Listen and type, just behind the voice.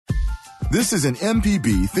This is an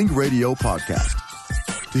MPB Think Radio podcast.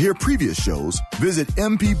 To hear previous shows, visit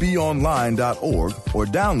mpbonline.org or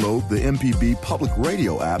download the MPB Public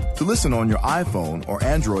Radio app to listen on your iPhone or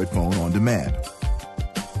Android phone on demand.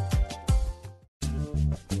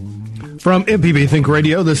 From MPB Think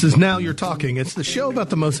Radio, this is Now You're Talking. It's the show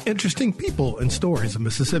about the most interesting people and stories of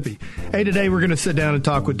Mississippi. Hey, today we're going to sit down and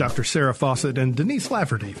talk with Dr. Sarah Fawcett and Denise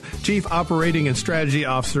Lafferty, Chief Operating and Strategy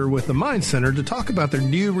Officer with the Mind Center, to talk about their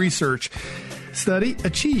new research study,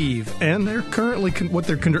 Achieve, and they're currently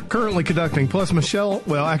currently conducting. Plus, Michelle,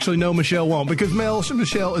 well, actually, no, Michelle won't, because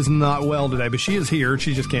Michelle is not well today, but she is here.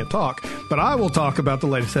 She just can't talk. But I will talk about the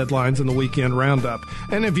latest headlines in the weekend roundup.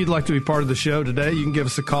 And if you'd like to be part of the show today, you can give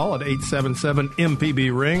us a call at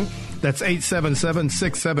 877-MPB-RING. That's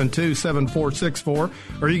 877-672-7464.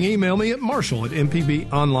 Or you can email me at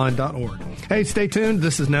marshall@mpbonline.org. Hey, stay tuned.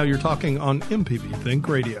 This is Now You're Talking on MPB Think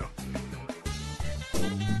Radio.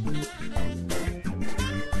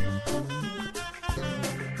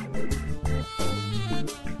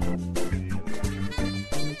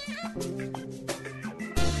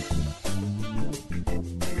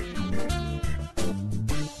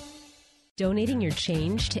 Donating your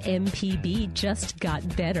change to MPB just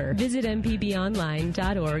got better. Visit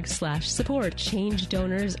mpbonline.org/support. Change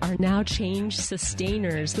donors are now change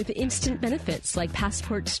sustainers with instant benefits like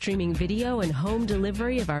passport streaming video and home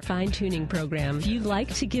delivery of our fine-tuning program. If you'd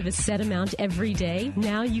like to give a set amount every day,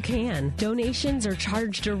 now you can. Donations are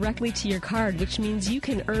charged directly to your card, which means you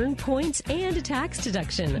can earn points and a tax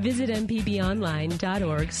deduction. Visit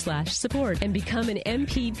mpbonline.org/support and become an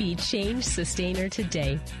MPB change sustainer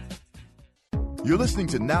today. You're listening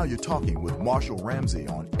to Now You're Talking with Marshall Ramsey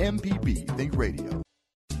on MPB Think Radio.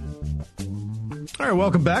 All right,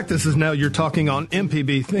 welcome back. This is Now You're Talking on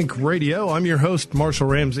MPB Think Radio. I'm your host, Marshall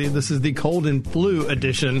Ramsey. This is the cold and flu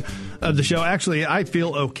edition of the show. Actually, I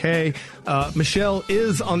feel okay. Michelle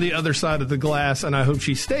is on the other side of the glass, and I hope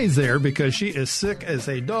she stays there because she is sick as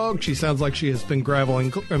a dog. She sounds like she has been gargling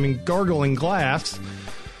glass.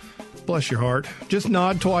 Bless your heart. Just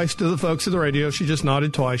nod twice to the folks at the radio. She just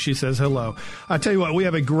nodded twice. She says hello. I tell you what, we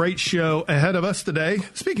have a great show ahead of us today.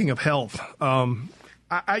 Speaking of health, I'm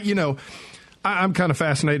kind of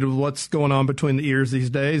fascinated with what's going on between the ears these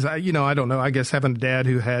days. I don't know. I guess having a dad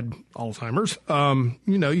who had Alzheimer's,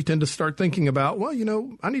 you tend to start thinking about,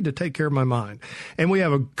 I need to take care of my mind. And we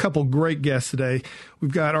have a couple great guests today.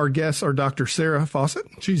 We've got our guests are Dr. Sarah Fawcett.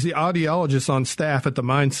 She's the audiologist on staff at the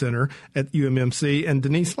Mind Center at UMMC, and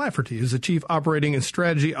Denise Lafferty is the Chief Operating and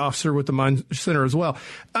Strategy Officer with the Mind Center as well.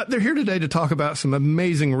 They're here today to talk about some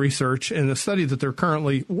amazing research and a study that they're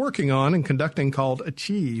currently working on and conducting called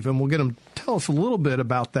Achieve, and we'll get them to tell us a little bit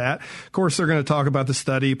about that. Of course, they're going to talk about the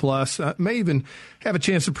study, plus may even have a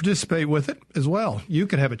chance to participate with it as well. You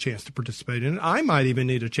could have a chance to participate in it. I might even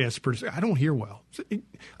need a chance to participate. I don't hear well.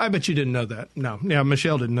 I bet you didn't know that. No. Yeah,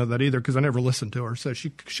 Michelle didn't know that either because I never listened to her, so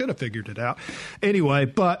she should have figured it out. Anyway,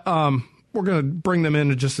 but we're going to bring them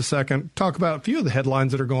in just a second, talk about a few of the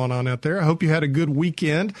headlines that are going on out there. I hope you had a good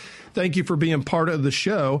weekend. Thank you for being part of the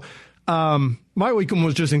show. My weekend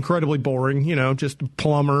was just incredibly boring, just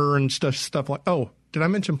plumber and stuff like, oh, did I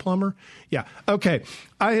mention plumber? Yeah. Okay.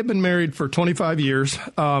 I have been married for 25 years,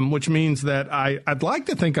 which means that I'd like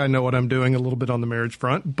to think I know what I'm doing a little bit on the marriage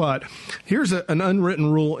front, but here's an unwritten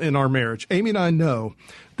rule in our marriage. Amy and I know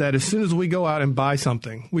that as soon as we go out and buy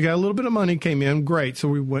something, we got a little bit of money came in, great. So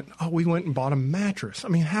we went and bought a mattress. I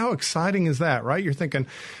mean, how exciting is that, right? You're thinking,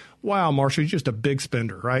 wow, Marshall, you're just a big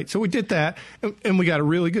spender, right? So we did that, and we got a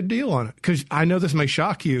really good deal on it. Because I know this may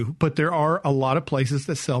shock you, but there are a lot of places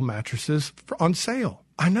that sell mattresses on sale.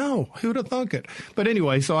 I know. Who would have thunk it? But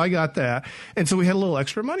anyway, so I got that. And so we had a little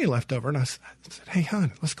extra money left over. And I said, hey,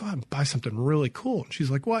 hon, let's go out and buy something really cool. And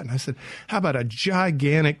she's like, what? And I said, how about a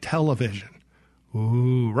gigantic television?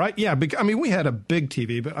 Ooh, right. Yeah. We had a big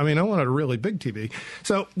TV, but I wanted a really big TV.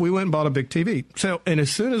 So we went and bought a big TV. And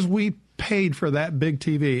as soon as we paid for that big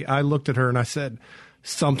TV, I looked at her and I said,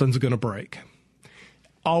 something's going to break.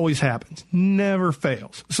 Always happens. Never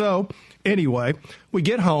fails. So anyway, we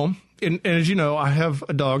get home. And as you know, I have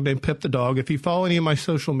a dog named Pip the dog. If you follow any of my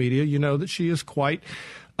social media, you know that she is quite,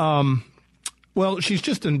 she's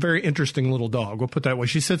just a very interesting little dog. We'll put it that way.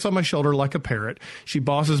 She sits on my shoulder like a parrot. She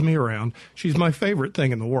bosses me around. She's my favorite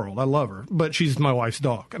thing in the world. I love her, but she's my wife's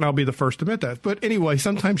dog, and I'll be the first to admit that. But anyway,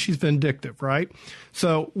 sometimes she's vindictive, right?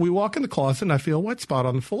 So we walk in the closet, and I feel a wet spot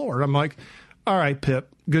on the floor. And I'm like, all right, Pip,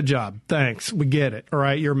 good job. Thanks. We get it. All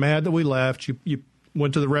right, you're mad that we left. You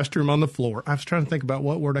went to the restroom on the floor. I was trying to think about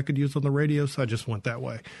what word I could use on the radio, so I just went that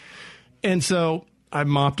way. And so I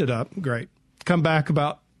mopped it up. Great. Come back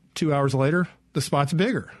about 2 hours later, the spot's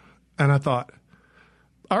bigger. And I thought,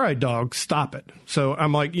 all right, dog, stop it. So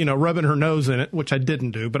I'm like, rubbing her nose in it, which I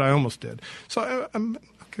didn't do, but I almost did. So I'm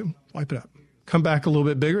okay, wipe it up. Come back a little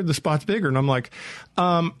bit bigger. The spot's bigger. And I'm like,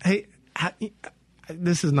 hey,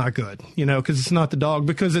 this is not good, because it's not the dog.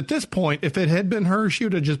 Because at this point, if it had been her, she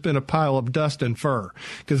would have just been a pile of dust and fur,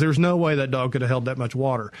 because there's no way that dog could have held that much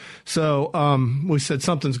water. So we said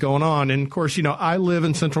something's going on. And, of course, I live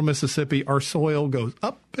in central Mississippi. Our soil goes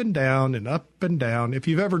up and down and up and down. If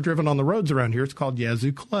you've ever driven on the roads around here, it's called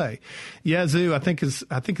Yazoo clay. Yazoo, I think it's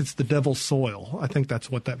the devil's soil. I think that's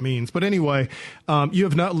what that means. But anyway, you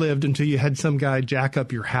have not lived until you had some guy jack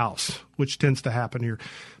up your house, which tends to happen here.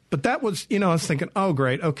 But that was, I was thinking, oh,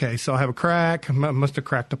 great. Okay, so I have a crack. I must have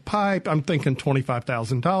cracked a pipe. I'm thinking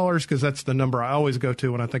 $25,000 because that's the number I always go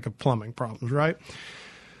to when I think of plumbing problems, right?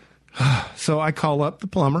 So I call up the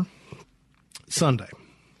plumber. Sunday,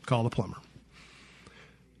 call the plumber.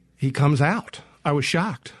 He comes out. I was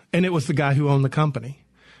shocked. And it was the guy who owned the company.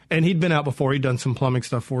 And he'd been out before. He'd done some plumbing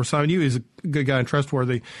stuff for us. So I knew he was a good guy and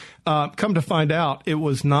trustworthy. Come to find out, it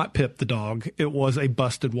was not Pip the dog. It was a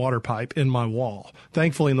busted water pipe in my wall.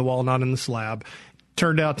 Thankfully in the wall, not in the slab.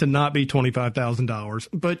 Turned out to not be $25,000.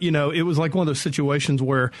 But, it was like one of those situations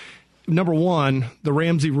where, number one, the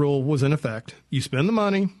Ramsey rule was in effect. You spend the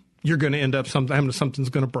money, you're going to end up something's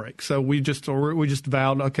going to break. So we just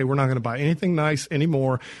vowed, okay, we're not going to buy anything nice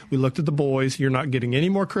anymore. We looked at the boys. You're not getting any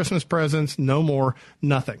more Christmas presents, no more,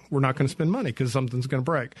 nothing. We're not going to spend money because something's going to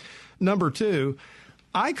break. Number two,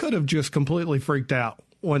 I could have just completely freaked out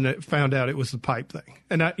when it found out it was the pipe thing.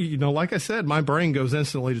 And like I said, my brain goes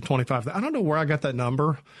instantly to 25. I don't know where I got that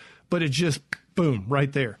number, but it just boom,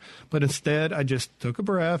 right there. But instead, I just took a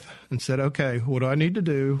breath and said, okay, what do I need to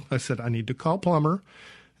do? I said, I need to call plumber.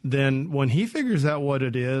 Then when he figures out what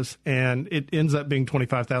it is and it ends up being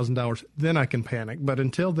 $25,000, then I can panic. But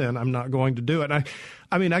until then, I'm not going to do it. I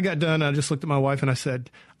got done. I just looked at my wife and I said,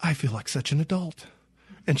 I feel like such an adult.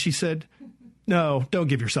 And she said, no, don't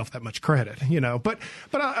give yourself that much credit, But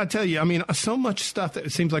I tell you, so much stuff that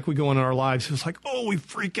it seems like we go on in our lives. It was like, oh, we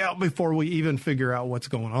freak out before we even figure out what's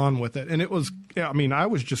going on with it. And it was, I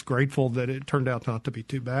was just grateful that it turned out not to be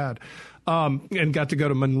too bad. And got to go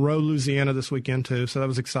to Monroe, Louisiana this weekend, too. So that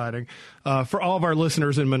was exciting. For all of our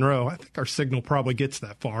listeners in Monroe, I think our signal probably gets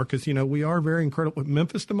that far because, we are very incredible.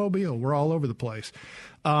 Memphis to Mobile, we're all over the place.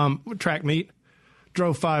 Track meet,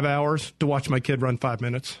 drove 5 hours to watch my kid run 5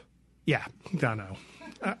 minutes. Yeah, I know.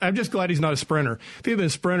 I'm just glad he's not a sprinter. If he'd been a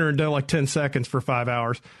sprinter and done like 10 seconds for 5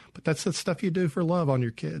 hours, but that's the stuff you do for love on your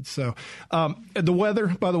kids. So the weather,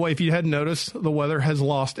 by the way, if you hadn't noticed, the weather has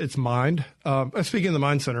lost its mind. Speaking of the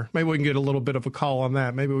Mind Center, maybe we can get a little bit of a call on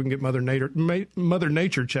that. Maybe we can get Mother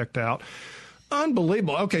Nature checked out.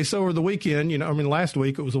 Unbelievable. Okay, so over the weekend, last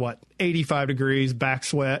week it was 85 degrees, back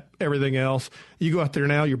sweat, everything else. You go out there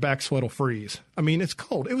now, your back sweat will freeze. It's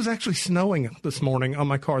cold. It was actually snowing this morning on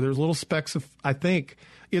my car. There's little specks of, I think,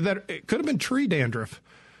 that it could have been tree dandruff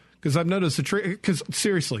because I've noticed the tree. Because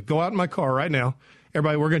seriously, go out in my car right now.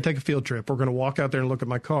 Everybody, we're going to take a field trip. We're going to walk out there and look at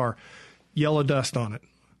my car. Yellow dust on it.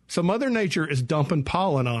 So Mother Nature is dumping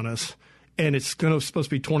pollen on us, and it's supposed to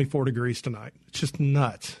be 24 degrees tonight. It's just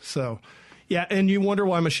nuts. So. Yeah, and you wonder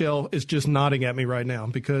why Michelle is just nodding at me right now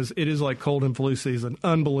because it is like cold and flu season.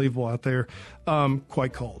 Unbelievable out there.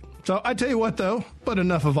 Quite cold. So I tell you what, though, but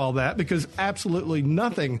enough of all that because absolutely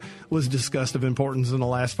nothing was discussed of importance in the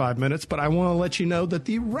last 5 minutes. But I want to let you know that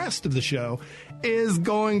the rest of the show is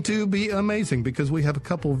going to be amazing because we have a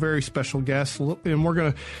couple very special guests. And we're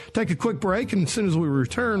going to take a quick break. And as soon as we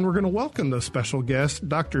return, we're going to welcome those special guests,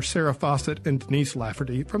 Dr. Sarah Fawcett and Denise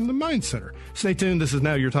Lafferty from the Mind Center. Stay tuned. This is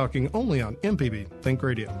Now You're Talking only on MPB Think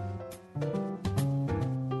Radio.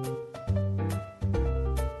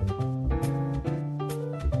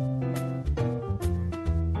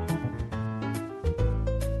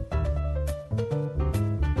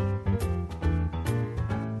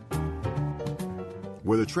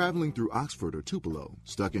 Whether traveling through Oxford or Tupelo,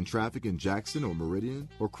 stuck in traffic in Jackson or Meridian,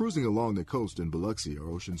 or cruising along the coast in Biloxi or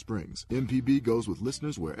Ocean Springs, MPB goes with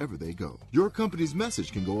listeners wherever they go. Your company's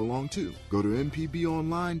message can go along too. Go to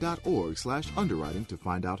mpbonline.org/underwriting to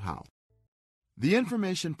find out how. The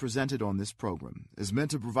information presented on this program is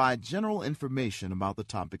meant to provide general information about the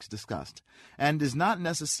topics discussed and is not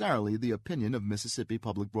necessarily the opinion of Mississippi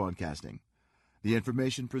Public Broadcasting. The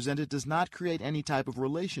information presented does not create any type of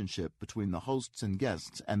relationship between the hosts and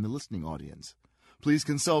guests and the listening audience. Please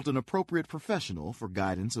consult an appropriate professional for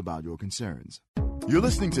guidance about your concerns. You're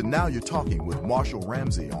listening to Now You're Talking with Marshall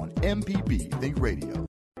Ramsey on MPB Think Radio.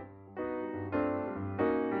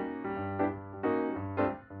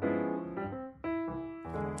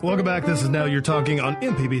 Welcome back. This is Now You're Talking on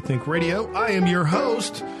MPB Think Radio. I am your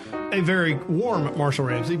host, a very warm Marshall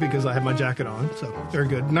Ramsey because I have my jacket on. So very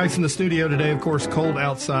good. Nice in the studio today. Of course, cold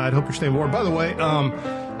outside. Hope you're staying warm. By the way,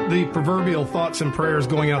 the proverbial thoughts and prayers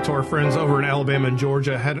going out to our friends over in Alabama and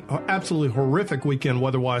Georgia. Had an absolutely horrific weekend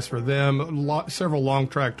weather-wise for them. Several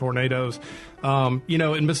long-track tornadoes.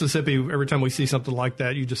 In Mississippi, every time we see something like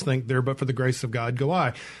that, you just think there, but for the grace of God, go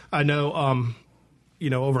I. I know,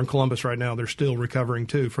 over in Columbus right now, they're still recovering,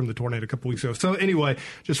 too, from the tornado a couple weeks ago. So anyway,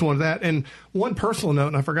 just wanted that. And one personal note,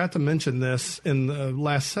 and I forgot to mention this in the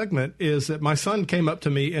last segment, is that my son came up to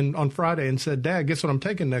me on Friday and said, Dad, guess what I'm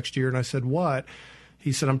taking next year? And I said, what?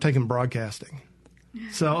 He said, I'm taking broadcasting.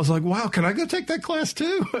 So I was like, wow, can I go take that class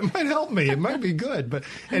too? It might help me. It might be good. But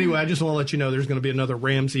anyway, I just want to let you know there's going to be another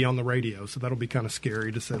Ramsey on the radio. So that'll be kind of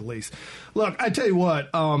scary to say the least. Look, I tell you what,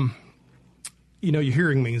 your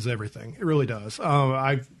hearing means everything. It really does.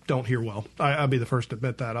 I don't hear well. I'll be the first to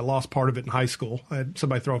admit that. I lost part of it in high school. I had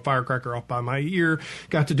somebody throw a firecracker off by my ear,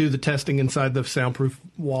 got to do the testing inside the soundproof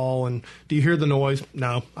wall. And do you hear the noise?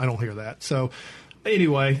 No, I don't hear that. So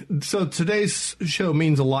anyway, so today's show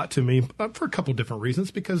means a lot to me for a couple different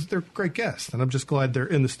reasons because they're great guests, and I'm just glad they're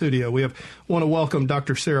in the studio. We want to welcome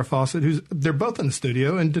Dr. Sarah Fawcett, they're both in the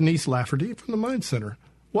studio, and Denise Lafferty from the Mind Center.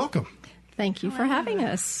 Welcome. Thank you for having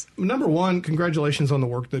us. Number one, congratulations on the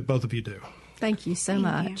work that both of you do. Thank you so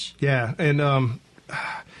much. Yeah, and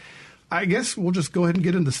I guess we'll just go ahead and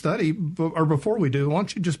get into study, or before we do, why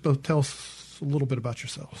don't you just both tell us a little bit about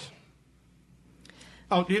yourselves?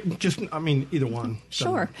 Oh, either one.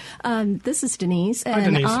 Sure. This is Denise,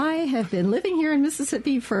 and Denise. I have been living here in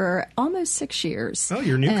Mississippi for almost 6 years. Oh,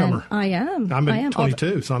 you're a newcomer. And I am. I'm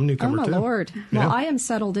 22, so I'm a newcomer, too. Oh, my Lord. Yeah. Well, I am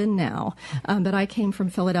settled in now, but I came from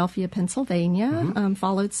Philadelphia, Pennsylvania,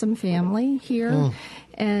 followed some family here,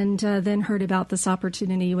 and then heard about this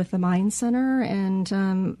opportunity with the Mind Center,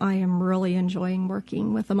 and I am really enjoying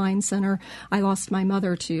working with the Mind Center. I lost my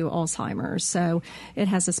mother to Alzheimer's, so it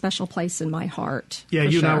has a special place in my heart. Yeah,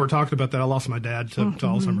 you and I were talking about that. I lost my dad to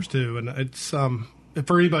Alzheimer's, too, and it's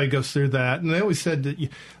for anybody who goes through that, and they always said that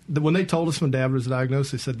when they told us when Dad was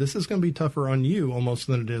diagnosed, they said, this is going to be tougher on you almost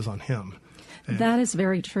than it is on him. That is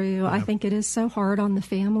very true. Yeah. I think it is so hard on the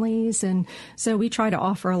families, and so we try to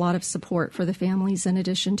offer a lot of support for the families in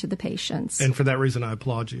addition to the patients. And for that reason, I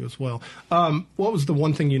applaud you as well. What was the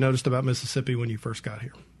one thing you noticed about Mississippi when you first got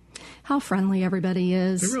here? How friendly everybody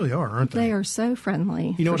is. They really are, aren't they? They are so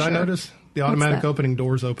friendly. You know what I noticed? The automatic opening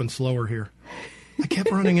doors open slower here. I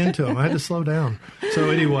kept running into them. I had to slow down. So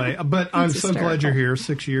anyway, but I'm so glad you're here.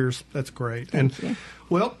 6 years. That's great. Thank you.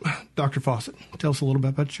 Well, Dr. Fawcett, tell us a little bit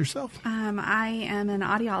about yourself. I am an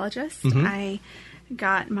audiologist. I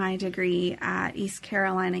got my degree at East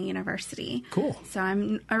Carolina University. Cool. So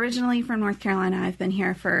I'm originally from North Carolina. I've been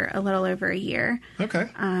here for a little over a year. Okay.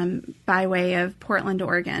 By way of Portland,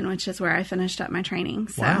 Oregon, which is where I finished up my training.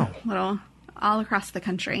 So wow. All across the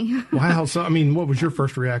country. Wow. So, what was your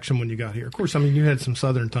first reaction when you got here? Of course, you had some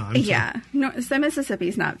Southern times. Yeah. So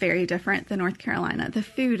Mississippi's not very different than North Carolina. The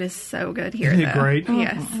food is so good here, Isn't it great?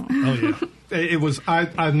 Yes. Oh, yeah. It was,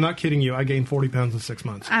 I'm not kidding you, I gained 40 pounds in 6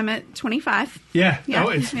 months. I'm at 25. Yeah. Yeah. Oh,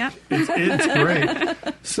 it's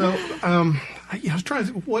great. So, I was trying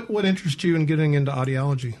to, what interests you in getting into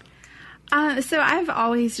audiology? So I've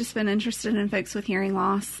always just been interested in folks with hearing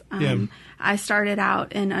loss. I started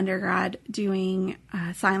out in undergrad doing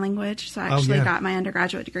sign language. So I actually got my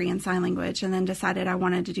undergraduate degree in sign language and then decided I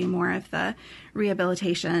wanted to do more of the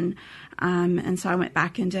rehabilitation. And so I went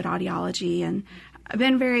back and did audiology, and I've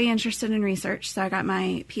been very interested in research. So I got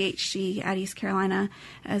my PhD at East Carolina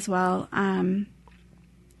as well. And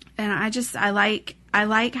I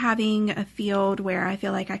like having a field where I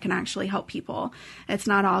feel like I can actually help people. It's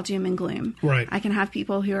not all doom and gloom. Right. I can have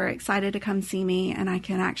people who are excited to come see me, and I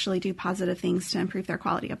can actually do positive things to improve their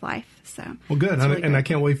quality of life. So, well, good. And I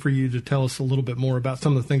can't wait for you to tell us a little bit more about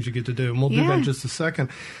some of the things you get to do. And we'll do that in just a second.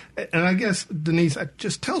 And I guess, Denise,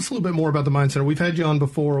 just tell us a little bit more about the Mind Center. We've had you on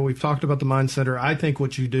before. We've talked about the Mind Center. I think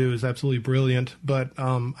what you do is absolutely brilliant, but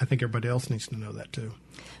I think everybody else needs to know that too.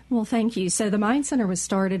 Well, thank you. So the Mind Center was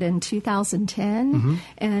started in 2010,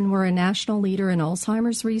 and we're a national leader in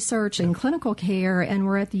Alzheimer's research and clinical care, and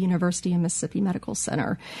we're at the University of Mississippi Medical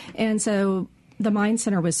Center. And so the Mind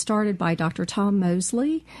Center was started by Dr. Tom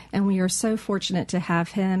Mosley, and we are so fortunate to have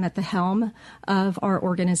him at the helm of our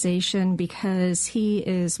organization because he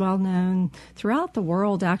is well known throughout the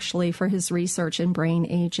world, actually, for his research in brain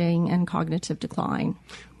aging and cognitive decline.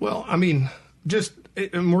 Well,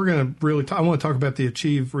 and we're going to really I want to talk about the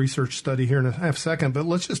Achieve research study here in a half second, but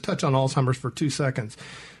let's just touch on Alzheimer's for 2 seconds.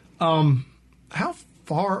 How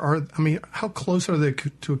how close are they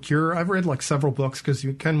to a cure? I've read like several books because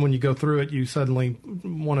when you go through it, you suddenly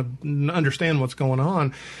want to understand what's going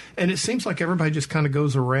on. And it seems like everybody just kind of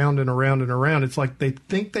goes around and around and around. It's like they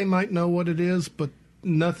think they might know what it is, but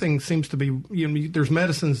nothing seems to be, there's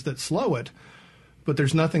medicines that slow it, but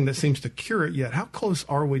there's nothing that seems to cure it yet. How close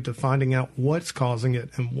are we to finding out what's causing it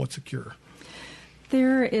and what's a cure?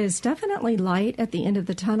 There is definitely light at the end of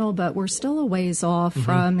the tunnel, but we're still a ways off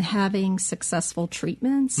from having successful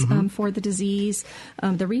treatments for the disease.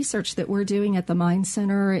 The research that we're doing at the Mind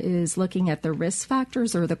Center is looking at the risk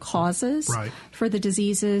factors or the causes for the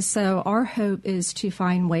diseases. So our hope is to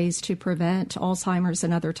find ways to prevent Alzheimer's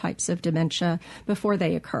and other types of dementia before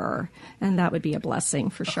they occur. And that would be a blessing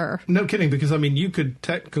for sure. No kidding, because, you could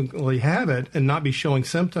technically have it and not be showing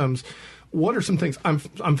symptoms. What are some things? I'm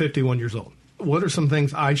 51 years old. What are some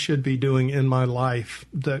things I should be doing in my life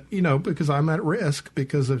that, because I'm at risk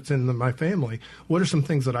because it's in my family? What are some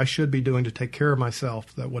things that I should be doing to take care of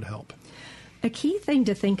myself that would help? A key thing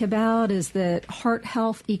to think about is that heart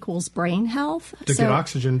health equals brain health. To get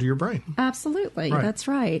oxygen to your brain. Absolutely. Right. That's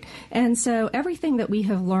right. And so everything that we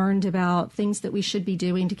have learned about things that we should be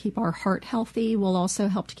doing to keep our heart healthy will also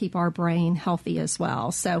help to keep our brain healthy as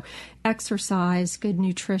well. So exercise, good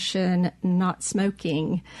nutrition, not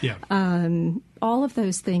smoking. Yeah. All of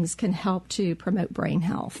those things can help to promote brain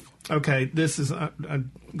health. Okay, this is,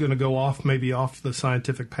 I'm going to go off the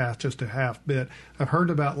scientific path just a half bit. I've heard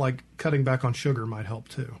about cutting back on sugar might help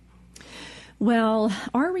too. Well,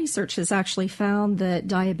 our research has actually found that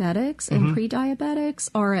diabetics and pre-diabetics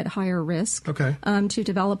are at higher risk to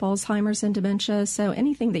develop Alzheimer's and dementia. So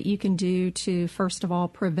anything that you can do to, first of all,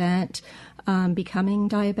 prevent becoming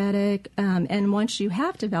diabetic. And once you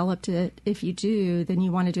have developed it, if you do, then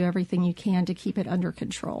you want to do everything you can to keep it under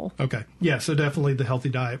control. Okay. Yeah, so definitely the healthy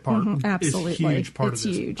diet part is a huge part of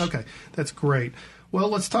this. Huge. Okay, that's great. Well,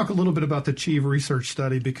 let's talk a little bit about the Achieve research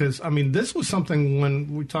study because, this was something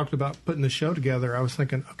when we talked about putting the show together, I was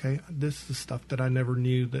thinking, okay, this is stuff that I never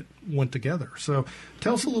knew that went together. So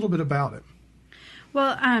tell us a little bit about it.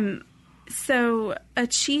 Well, so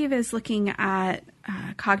Achieve is looking at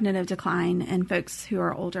cognitive decline in folks who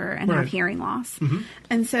are older and have hearing loss.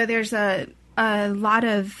 And so there's a lot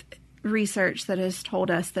of research that has told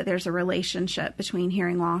us that there's a relationship between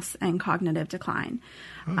hearing loss and cognitive decline.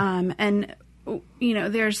 And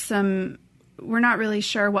we're not really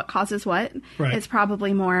sure what causes what. Right. It's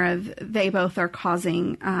probably more of they both are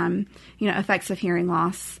causing, effects of hearing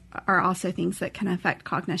loss are also things that can affect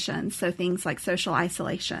cognition. So things like social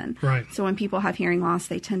isolation. Right. So when people have hearing loss,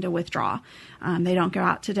 they tend to withdraw. They don't go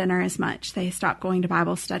out to dinner as much. They stop going to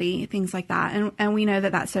Bible study, things like that. And we know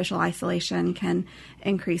that social isolation can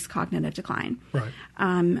increase cognitive decline.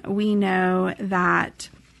 Right. We know that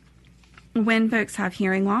when folks have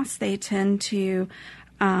hearing loss, they tend to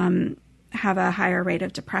have a higher rate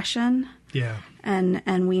of depression. Yeah.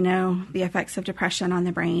 And we know the effects of depression on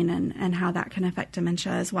the brain and how that can affect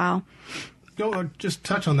dementia as well. Go just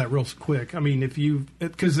touch on that real quick.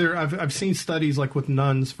 Because I've seen studies like with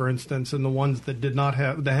nuns, for instance, and the ones that did not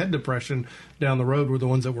have, that had depression down the road were the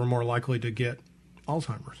ones that were more likely to get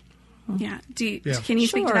Alzheimer's. Yeah. Can you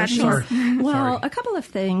speak to that? Sure. Well, a couple of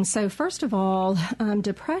things. So first of all,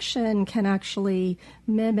 depression can actually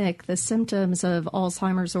mimic the symptoms of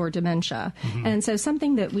Alzheimer's or dementia. And so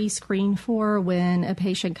something that we screen for when a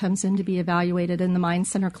patient comes in to be evaluated in the Mind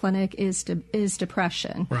Center clinic is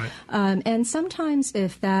depression. Right. And sometimes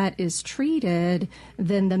if that is treated,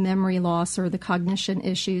 then the memory loss or the cognition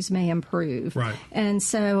issues may improve. Right. And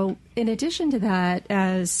so in addition to that,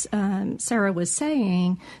 as Sarah was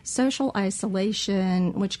saying, social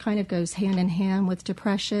isolation, which kind of goes hand in hand with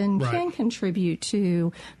depression, can contribute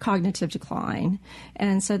to cognitive decline.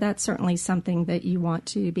 And so that's certainly something that you want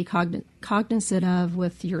to be cognizant of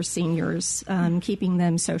with your seniors, keeping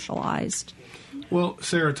them socialized. Well,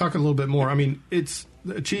 Sarah, talk a little bit more.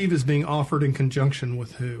 Achieve is being offered in conjunction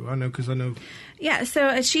with who? I know. Yeah, so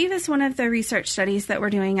Achieve is one of the research studies that we're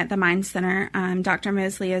doing at the Mind Center. Dr.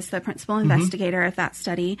 Mosley is the principal investigator of that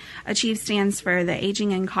study. Achieve stands for the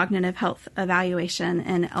Aging and Cognitive Health Evaluation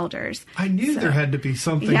in Elders. I knew there had to be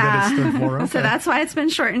something that it stood for. Okay. So that's why it's been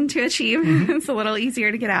shortened to Achieve. It's a little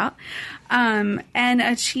easier to get out. And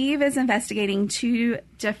Achieve is investigating two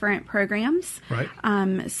different programs.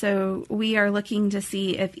 Right. So we are looking to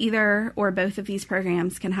see if either or both of these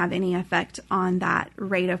programs can have any effect on that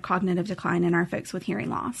rate of cognitive decline in our folks with hearing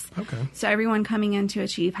loss. Okay. So everyone coming into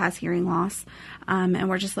Achieve has hearing loss, and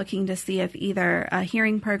we're just looking to see if either a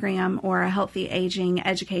hearing program or a healthy aging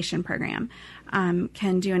education program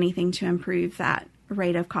can do anything to improve that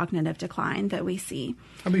rate of cognitive decline that we see.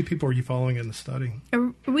 How many people are you following in the study?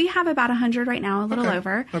 We have about 100 right now, a little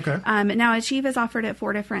over. Okay. Now, Achieve is offered at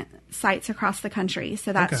 4 different sites across the country.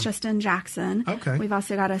 So that's just in Jackson. Okay. We've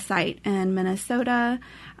also got a site in Minnesota.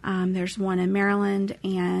 There's one in Maryland,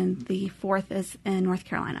 and the 4th is in North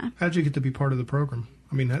Carolina. How'd you get to be part of the program?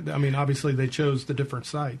 I mean, obviously they chose the different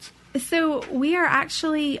sites. So we are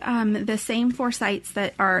actually the same 4 sites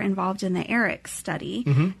that are involved in the ERIC study.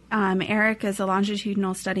 ERIC is a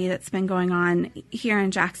longitudinal study that's been going on here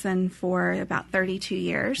in Jackson for about 32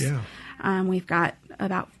 years. Yeah. We've got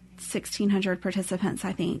about 1,600 participants,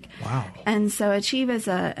 I think. Wow. And so Achieve is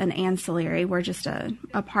an ancillary. We're just a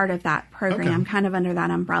part of that program, kind of under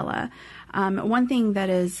that umbrella. One thing that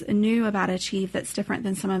is new about Achieve that's different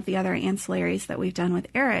than some of the other ancillaries that we've done with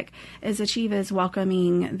ERIC is Achieve is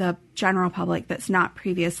welcoming the general public that's not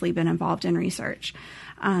previously been involved in research.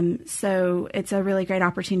 So it's a really great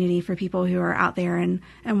opportunity for people who are out there and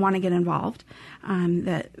want to get involved,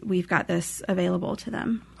 that we've got this available to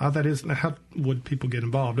them. That is. How would people get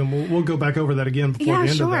involved? And we'll go back over that again before the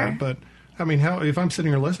end of that. But I mean, if I'm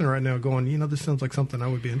sitting here listening right now going, this sounds like something I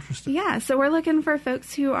would be interested in. Yeah, so we're looking for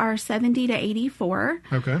folks who are 70 to 84.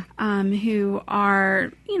 Okay. Who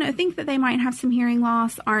are, think that they might have some hearing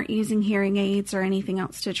loss, aren't using hearing aids or anything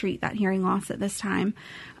else to treat that hearing loss at this time.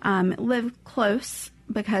 Live close,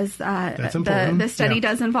 because the study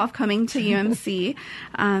does involve coming to UMC.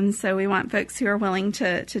 So we want folks who are willing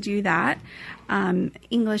to do that.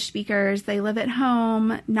 English speakers, they live at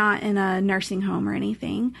home, not in a nursing home or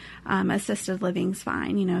anything. Assisted living's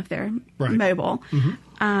fine, if they're mobile.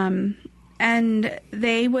 And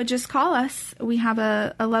they would just call us. We have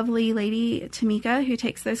a lovely lady, Tamika, who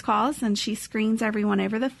takes those calls, and she screens everyone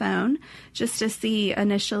over the phone just to see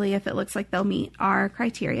initially if it looks like they'll meet our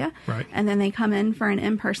criteria. Right. And then they come in for an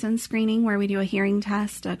in-person screening where we do a hearing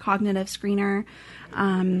test, a cognitive screener,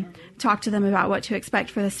 talk to them about what to expect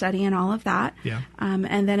for the study and all of that. Yeah.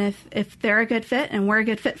 And then if they're a good fit and we're a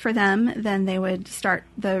good fit for them, then they would start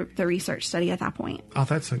the research study at that point. Oh,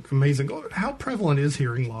 that's amazing. How prevalent is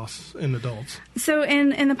hearing loss in adults? So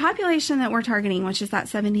in the population that we're targeting, which is that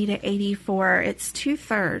 70 to 84, it's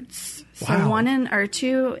 2/3. So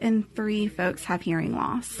 2 in 3 folks have hearing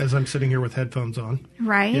loss. As I'm sitting here with headphones on.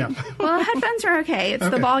 Right. Yeah. Well, headphones are okay. It's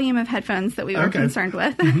the volume of headphones that we were concerned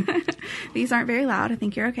with. These aren't very loud. I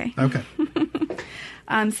think you're okay. Okay.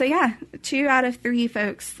 So 2 out of 3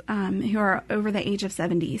 folks who are over the age of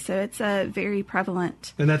 70. So it's a very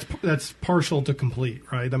prevalent. And that's partial to complete,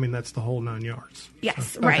 right? I mean, that's the whole 9 yards.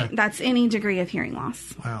 Yes, right. That's any degree of hearing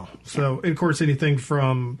loss. Wow. So, of course, anything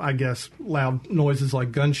from, I guess, loud noises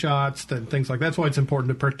like gunshots and things like that. That's why it's important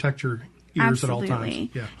to protect your ears Absolutely. at all times.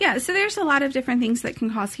 Yeah, so there's a lot of different things that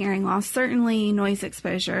can cause hearing loss. Certainly noise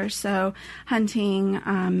exposure, so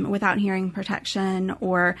hunting without hearing protection,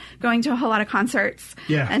 or going to a whole lot of concerts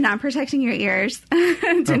and not protecting your ears.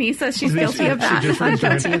 Denise says she's guilty of that. I'm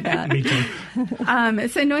guilty of that. Me too.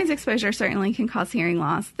 So noise exposure certainly can cause hearing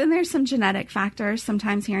loss. Then there's some genetic factors.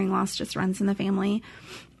 Sometimes hearing loss just runs in the family.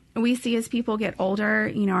 We see as people get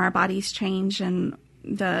older, our bodies change and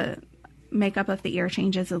the makeup of the ear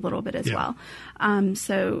changes a little bit as well.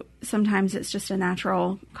 So sometimes it's just a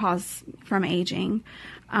natural cause from aging.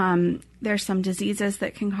 There's some diseases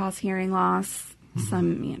that can cause hearing loss,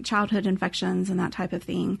 some childhood infections and that type of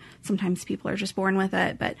thing. Sometimes people are just born with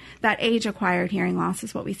it, but that age-acquired hearing loss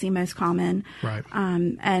is what we see most common. Right.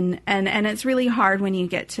 And it's really hard when you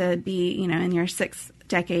get to be, in your 6th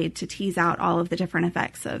decade to tease out all of the different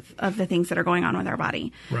effects of the things that are going on with our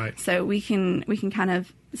body. Right. So we can kind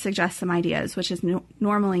of suggest some ideas, which is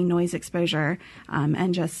normally noise exposure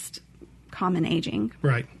and just common aging.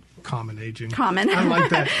 Right. Common aging. Common. I like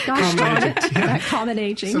that. Gosh darn it. That common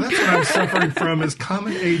aging. So that's what I'm suffering from is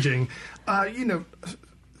common aging.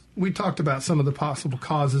 We talked about some of the possible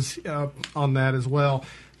causes on that as well.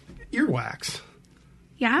 Earwax.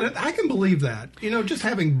 Yeah. I can believe that. Just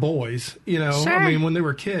having boys, Sure. I mean, when they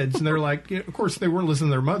were kids and they're like, of course they weren't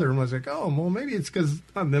listening to their mother and was like, oh, well, maybe it's because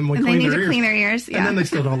then we and clean they need their to ears. clean their ears. Yeah. And then they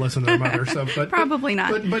still don't listen to their mother. So, but Probably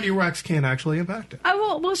not. But earwax can actually impact it.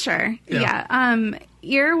 Oh, well, sure. Yeah.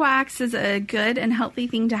 Earwax is a good and healthy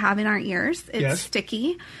thing to have in our ears. It's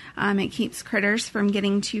sticky. It keeps critters from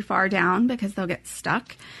getting too far down because they'll get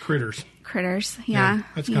stuck. Critters. Yeah.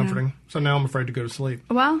 That's comforting. So now I'm afraid to go to sleep.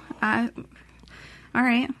 Well, all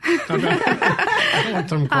right. I don't want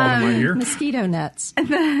them crawling in my ear. Mosquito nets.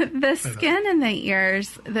 The skin in the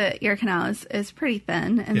ears, the ear canal is pretty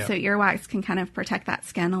thin. And so earwax can kind of protect that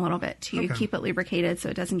skin a little bit to keep it lubricated so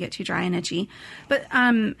it doesn't get too dry and itchy. But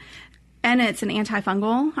And it's an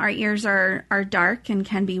antifungal. Our ears are dark and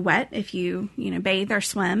can be wet if you bathe or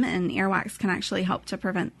swim, and earwax can actually help to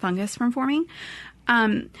prevent fungus from forming.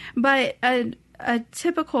 But a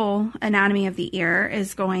typical anatomy of the ear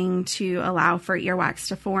is going to allow for earwax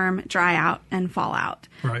to form, dry out, and fall out.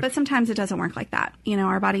 Right. But sometimes it doesn't work like that.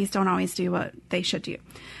 Our bodies don't always do what they should do.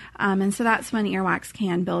 And so that's when earwax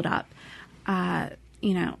can build up.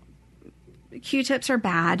 Q-tips are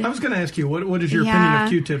bad. I was going to ask you, what is your opinion of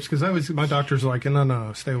Q-tips? Because my doctor's like,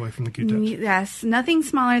 no, stay away from the Q-tips. Yes, nothing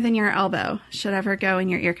smaller than your elbow should ever go in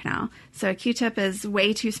your ear canal. So a Q-tip is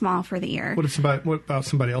way too small for the ear. What about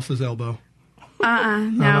somebody else's elbow?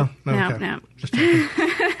 No. Just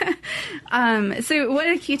checking. So what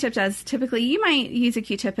a Q-tip does, typically you might use a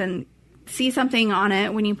Q-tip and see something on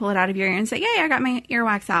it when you pull it out of your ear and say, yay, I got my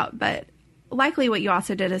earwax out. But likely what you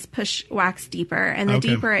also did is push wax deeper. And the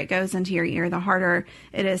deeper it goes into your ear, the harder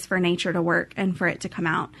it is for nature to work and for it to come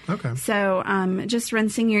out. Okay. So just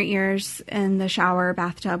rinsing your ears in the shower,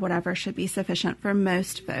 bathtub, whatever, should be sufficient for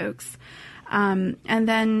most folks. And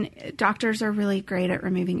then doctors are really great at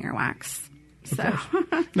removing earwax. So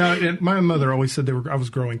now, my mother always said I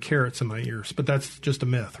was growing carrots in my ears, but that's just a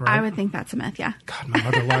myth, right? I would think that's a myth, yeah. God, my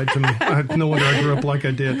mother lied to me. No wonder I grew up like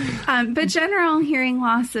I did. But general hearing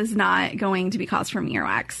loss is not going to be caused from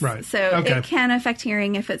earwax. Right. So it can affect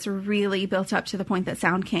hearing if it's really built up to the point that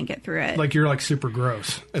sound can't get through it. Like you're like super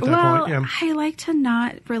gross at that point. Yeah. I like to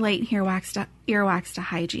not relate earwax to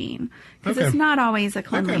hygiene because it's not always a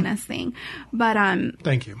cleanliness thing. But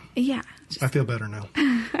thank you. Yeah. I feel better now.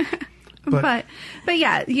 But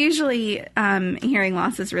yeah, usually hearing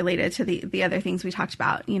loss is related to the other things we talked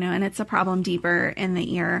about, and it's a problem deeper in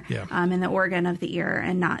the ear, in the organ of the ear,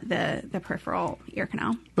 and not the peripheral ear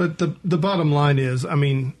canal. But the bottom line is,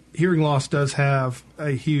 hearing loss does have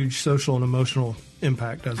a huge social and emotional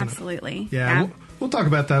impact, doesn't it? Absolutely. Yeah. We'll talk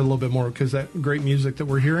about that a little bit more because that great music that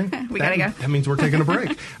we're hearing, we got to go. That means we're taking a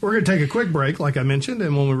break. We're going to take a quick break, like I mentioned,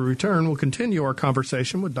 and when we return, we'll continue our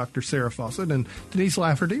conversation with Dr. Sarah Fawcett and Denise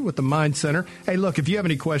Lafferty with the Mind Center. Hey, look, if you have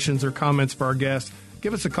any questions or comments for our guests,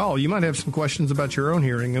 give us a call. You might have some questions about your own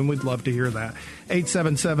hearing, and we'd love to hear that.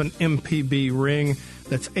 877-MPB-RING.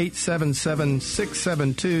 That's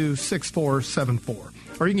 877-672-6474.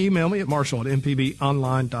 Or you can email me at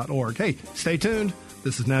marshall@mpbonline.org. Hey, stay tuned.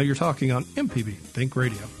 This is Now You're Talking on MPB Think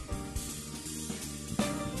Radio.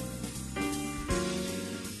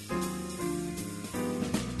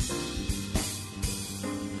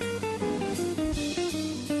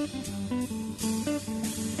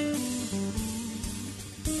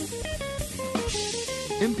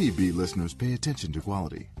 MPB listeners pay attention to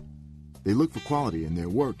quality. They look for quality in their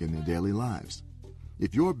work and their daily lives.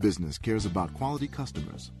 If your business cares about quality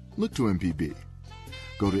customers, look to MPB.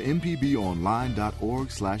 Go to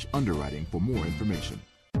mpbonline.org/underwriting for more information.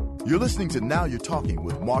 You're listening to Now You're Talking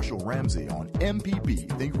with Marshall Ramsey on MPB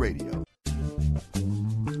Think Radio.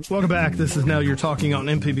 Welcome back. This is Now You're Talking on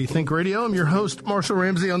MPB Think Radio. I'm your host, Marshall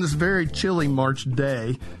Ramsey, on this very chilly March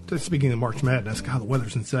day. Speaking of March Madness, God, the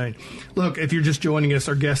weather's insane. Look, if you're just joining us,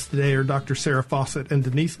 our guests today are Dr. Sarah Fawcett and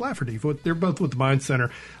Denise Lafferty. They're both with the Mind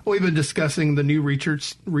Center. We've been discussing the new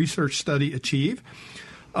research study, Achieve.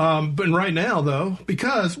 But right now, though,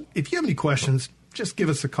 because if you have any questions, just give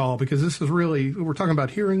us a call, because this is really, we're talking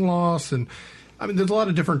about hearing loss, and there's a lot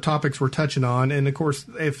of different topics we're touching on, and of course,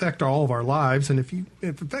 they affect all of our lives. And if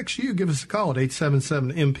it affects you, give us a call at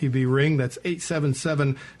 877-MPB-RING. That's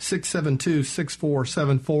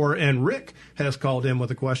 877-672-6474. And Rick has called in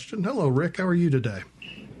with a question. Hello, Rick. How are you today?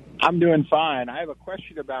 I'm doing fine. I have a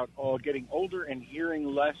question about getting older and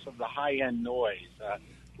hearing less of the high-end noise.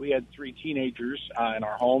 We had 3 teenagers in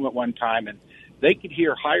our home at one time, and they could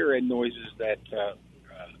hear higher-end noises that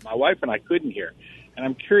my wife and I couldn't hear. And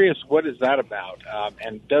I'm curious, what is that about?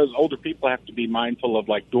 And does older people have to be mindful of,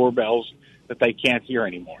 like, doorbells that they can't hear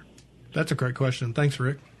anymore? That's a great question. Thanks,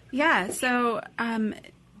 Rick. Yeah, so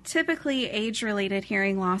typically age-related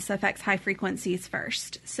hearing loss affects high frequencies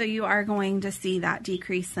first. So you are going to see that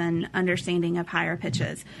decrease in understanding of higher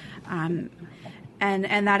pitches. And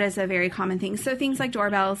that is a very common thing. So things like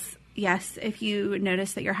doorbells, yes, if you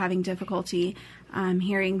notice that you're having difficulty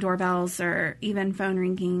hearing doorbells or even phone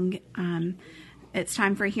ringing, it's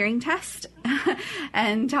time for a hearing test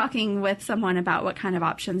and talking with someone about what kind of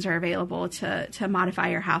options are available to modify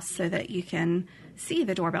your house so that you can see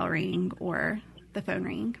the doorbell ring or the phone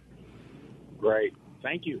ring. Great.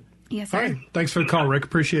 Thank you. Yes, sir. All right. Thanks for the call, Rick.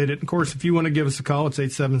 Appreciate it. Of course, if you want to give us a call, it's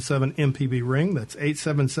 877-MPB-RING. That's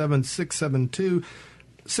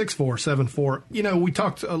 877-672-6474. We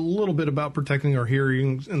talked a little bit about protecting our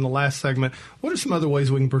hearing in the last segment. What are some other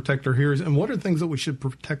ways we can protect our hearers, and what are things that we should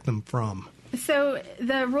protect them from? So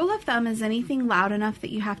the rule of thumb is anything loud enough that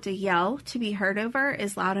you have to yell to be heard over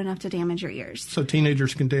is loud enough to damage your ears. So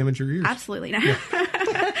teenagers can damage your ears? Absolutely not. Yeah.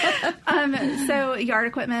 So yard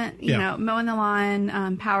equipment, you know, mowing the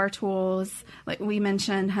lawn, power tools, like we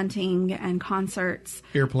mentioned, hunting and concerts.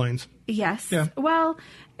 Airplanes. Yes. Yeah. Well,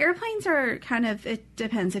 airplanes are kind of, it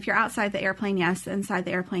depends. If you're outside the airplane, yes. Inside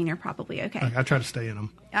the airplane, you're probably okay. I try to stay in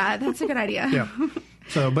them. That's a good idea. Yeah.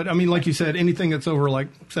 So, but I mean, like you said, anything that's over like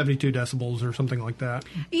 72 decibels or something like that.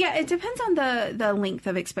 Yeah, it depends on the length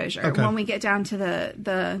of exposure when we get down to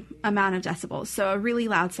the amount of decibels. So a really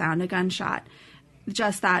loud sound, a gunshot,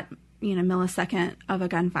 just that, millisecond of a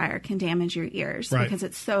gunfire can damage your ears because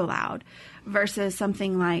it's so loud, versus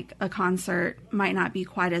something like a concert might not be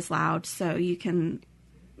quite as loud, so you can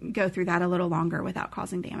go through that a little longer without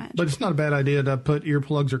causing damage. But it's not a bad idea to put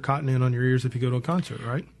earplugs or cotton in on your ears if you go to a concert,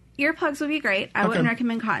 right? Earplugs would be great. I wouldn't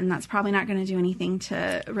recommend cotton. That's probably not going to do anything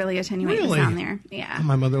to really attenuate the sound there. Yeah. Oh,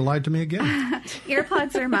 my mother lied to me again.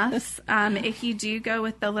 Earplugs or muffs. If you do go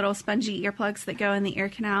with the little spongy earplugs that go in the ear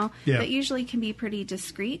canal, that usually can be pretty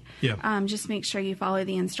discreet. Yeah. Just make sure you follow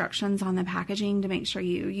the instructions on the packaging to make sure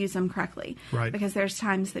you use them correctly. Right. Because there's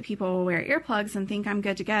times that people will wear earplugs and think I'm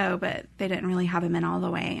good to go, but they didn't really have them in all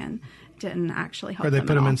the way and didn't actually help them. Or they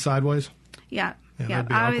put them in sideways? Yeah. Yeah,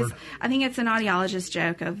 I think it's an audiologist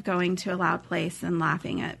joke of going to a loud place and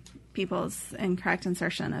laughing at people's incorrect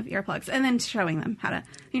insertion of earplugs and then showing them how to,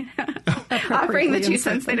 offering the 2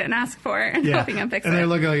 cents they didn't ask for and helping them fix it. And they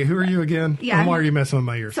look like, who are you again? Yeah. And why are you messing with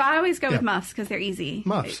my ears? So I always go with muffs because they're easy.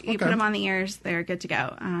 Muffs, You put them on the ears, they're good to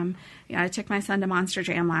go. I took my son to Monster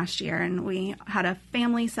Jam last year, and we had a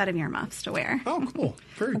family set of earmuffs to wear. Oh, cool.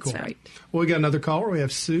 Very cool. Right. Well, we got another caller. We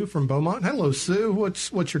have Sue from Beaumont. Hello, Sue.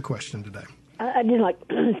 What's your question today? I just like,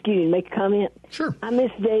 make a comment. Sure. I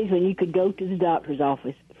miss days when you could go to the doctor's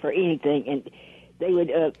office for anything, and they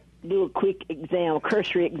would do a quick exam, a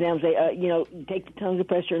cursory exam, say, take the tongue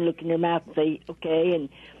depressor and look in your mouth and say, okay, and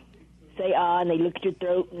say, and they look at your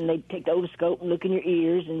throat, and they take the otoscope and look in your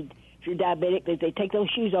ears, and if you're diabetic, they take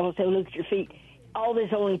those shoes off and say, look at your feet. All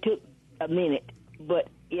this only took a minute, but,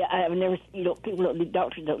 I have never,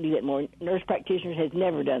 doctors don't do that more. Nurse practitioners has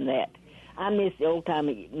never done that. I miss the old-time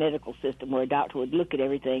medical system where a doctor would look at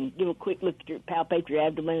everything, give a quick look at palpate your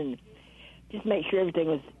abdomen, and just make sure everything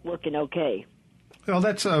was working okay. Well,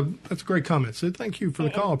 that's a great comment, Sue. Thank you for the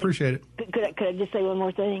call. Appreciate it. Could I just say one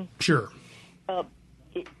more thing? Sure. I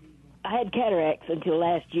had cataracts until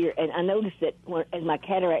last year, and I noticed that as my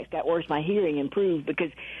cataracts got worse, my hearing improved because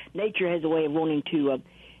nature has a way of wanting to,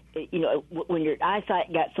 when your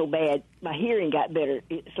eyesight got so bad, my hearing got better.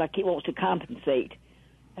 It's like it wants to compensate.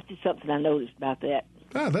 That's just something I noticed about that.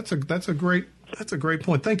 Ah, that's a great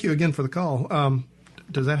point. Thank you again for the call.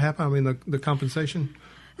 Does that happen? I mean, the compensation?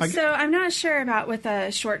 So I'm not sure about with a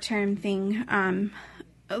short-term thing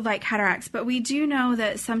like cataracts, but we do know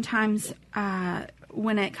that sometimes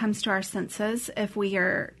when it comes to our senses, if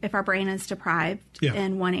our brain is deprived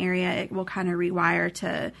in one area, it will kind of rewire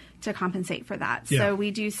to compensate for that. Yeah. So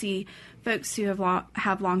we do see folks who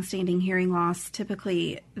have long-standing hearing loss.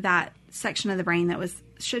 Typically, that section of the brain that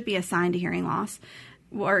should be assigned to hearing loss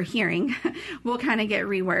or hearing will kind of get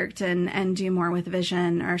reworked and do more with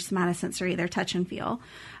vision or somatosensory, their touch and feel.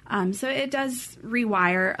 So it does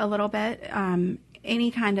rewire a little bit.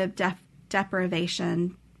 Any kind of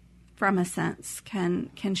deprivation from a sense can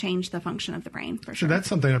change the function of the brain for sure. So that's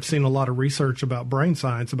something I've seen a lot of research about brain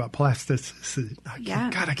science, about plasticity.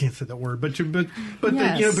 God, I can't say that word, but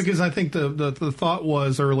yes. Because I think the thought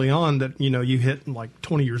was early on that you hit like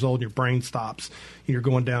 20 years old and your brain stops and you're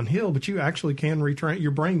going downhill, but you actually can retrain.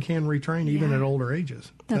 Your brain can retrain even at older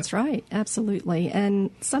ages. That's right, absolutely, and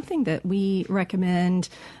something that we recommend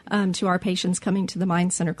to our patients coming to the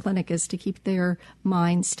Mind Center Clinic is to keep their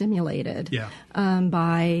mind stimulated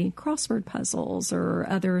by crossword puzzles or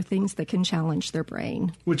other things that can challenge their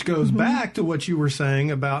brain. Which goes back to what you were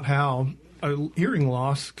saying about how hearing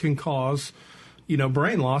loss can cause,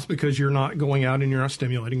 brain loss because you're not going out and you're not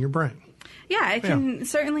stimulating your brain. Yeah, it can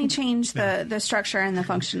certainly change the structure and the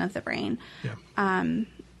function of the brain. Yeah.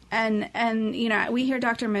 And we hear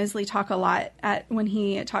Dr. Mosley talk a lot when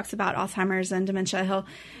he talks about Alzheimer's and dementia.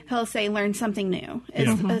 He'll say, learn something new.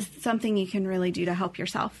 It's something you can really do to help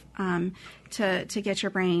yourself to get your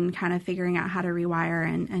brain kind of figuring out how to rewire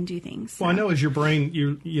and do things. So. Well, I know as your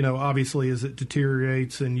brain, obviously as it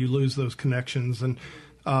deteriorates and you lose those connections and,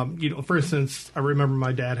 for instance, I remember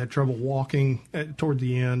my dad had trouble walking toward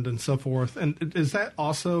the end and so forth. And is that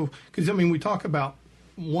also, because, we talk about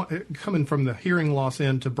coming from the hearing loss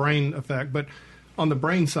end to brain effect, but on the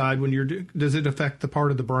brain side, does it affect the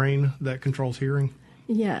part of the brain that controls hearing?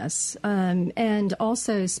 Yes. And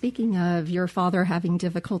also, speaking of your father having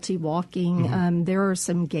difficulty walking, there are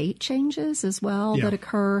some gait changes as well that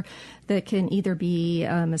occur that can either be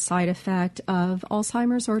a side effect of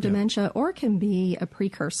Alzheimer's or dementia, or can be a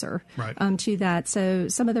precursor to that. So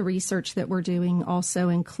some of the research that we're doing also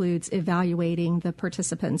includes evaluating the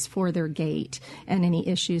participants for their gait and any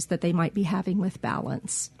issues that they might be having with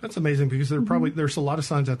balance. That's amazing, because there's a lot of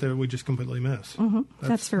signs out there that we just completely miss.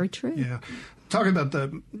 That's very true. Yeah. Talking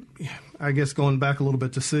about I guess going back a little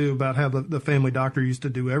bit to Sue, about how the family doctor used to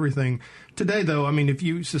do everything. Today, though, I mean, if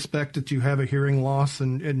you suspect that you have a hearing loss,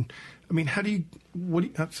 and I mean,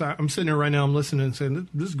 I'm sitting here right now, I'm listening and saying,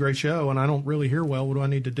 this is a great show, and I don't really hear well. What do I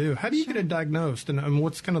need to do? How do you get it diagnosed, and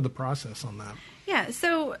what's kind of the process on that? Yeah,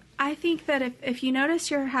 so I think that if you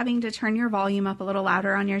notice you're having to turn your volume up a little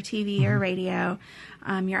louder on your TV or radio,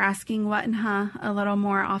 you're asking what and a little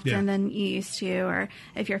more often than you used to, or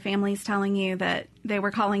if your family's telling you that they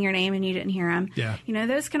were calling your name and you didn't hear them,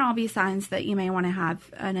 those can all be signs that you may want to have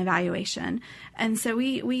an evaluation. And so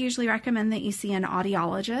we usually recommend that you see an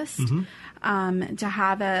audiologist to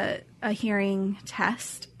have a hearing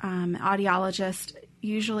test. Audiologists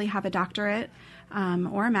usually have a doctorate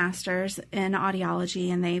or a master's in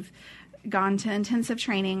audiology, and they've gone to intensive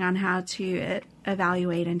training on how to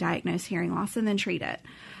evaluate and diagnose hearing loss and then treat it.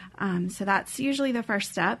 So that's usually the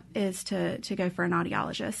first step, is to go for an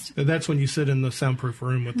audiologist. And that's when you sit in the soundproof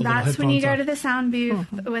room with the little headphones. That's when you go to the sound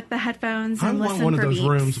booth with the headphones and listen for beeps. I want one of those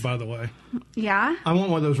rooms, by the way. Yeah? I want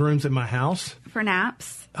one of those rooms in my house. For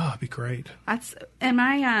naps. Oh, it'd be great. That's in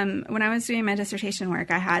my when I was doing my dissertation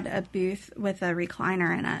work, I had a booth with a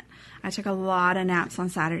recliner in it. I took a lot of naps on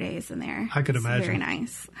Saturdays in there. I could imagine. Very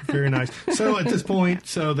nice. Very nice. So at this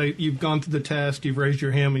point, you've gone through the test, you've raised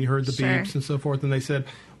your hand when you heard the beeps and so forth, and they said,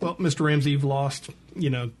 well, Mr. Ramsey, you've lost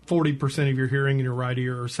 40% of your hearing in your right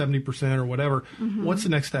ear, or 70% or whatever. What's the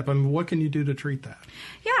next step? I mean, what can you do to treat that?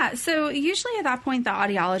 Yeah, so usually at that point, the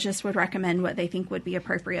audiologist would recommend what they think would be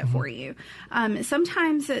appropriate for you.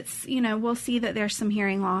 Sometimes it's, we'll see that there's some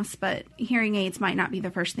hearing loss, but hearing aids might not be the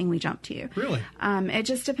first thing we jump to. Really? It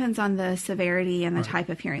just depends on the severity and the type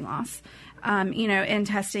of hearing loss. In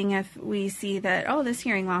testing, if we see that, this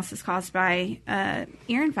hearing loss is caused by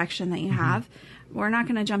ear infection that you have, we're not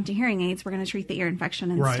going to jump to hearing aids. We're going to treat the ear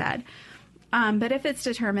infection instead. But if it's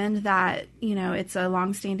determined that, it's a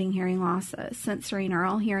long-standing hearing loss, a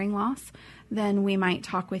sensorineural hearing loss, then we might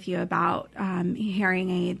talk with you about hearing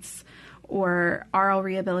aids or aural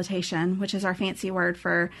rehabilitation, which is our fancy word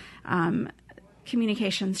for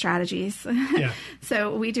communication strategies. Yeah.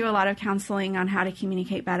 So we do a lot of counseling on how to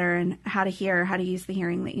communicate better and how to hear, how to use the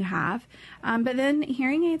hearing that you have. But then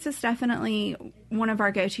hearing aids is definitely one of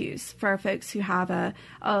our go-tos for folks who have a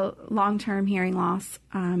long-term hearing loss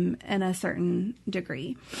in a certain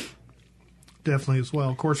degree. Definitely as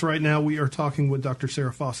well. Of course, right now we are talking with Dr.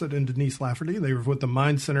 Sarah Fawcett and Denise Lafferty. They were with the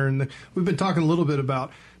Mind Center, and we've been talking a little bit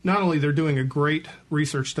about not only they're doing a great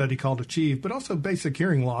research study called Achieve, but also basic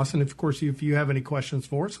hearing loss. And, of course, if you have any questions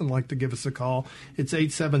for us and like to give us a call, it's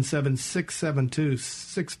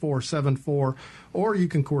 877-672-6474, or you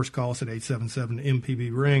can, of course, call us at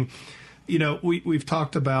 877-MPB-RING. We've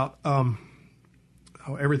talked about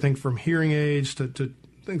everything from hearing aids to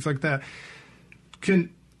things like that.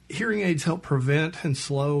 Can hearing aids help prevent and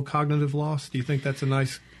slow cognitive loss? Do you think that's a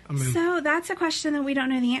nice... So that's a question that we don't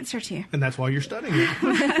know the answer to. And that's why you're studying it.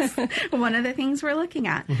 That's one of the things we're looking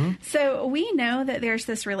at. So we know that there's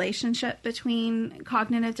this relationship between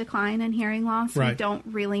cognitive decline and hearing loss. Right. We don't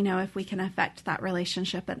really know if we can affect that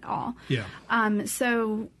relationship at all. Yeah.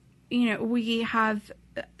 We have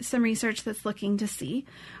some research that's looking to see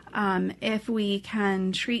if we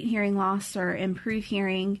can treat hearing loss or improve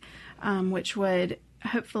hearing, which would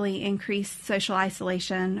hopefully increase social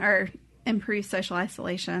isolation or improve social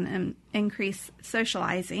isolation and increase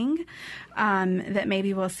socializing, that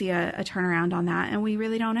maybe we'll see a turnaround on that. And we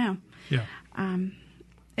really don't know. Yeah.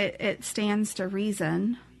 It stands to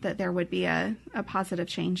reason that there would be a positive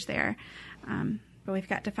change there. But we've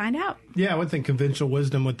got to find out. Yeah, I would think conventional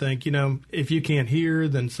wisdom would think, if you can't hear,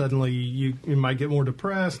 then suddenly you might get more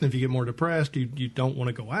depressed. And if you get more depressed, you don't want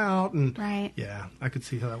to go out. And right. Yeah, I could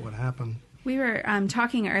see how that would happen. We were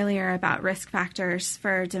talking earlier about risk factors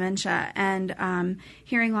for dementia, and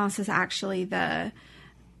hearing loss is actually has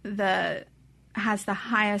the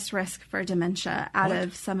highest risk for dementia out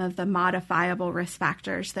of some of the modifiable risk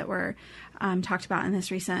factors that were talked about in this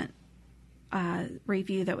recent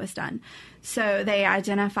review that was done. So they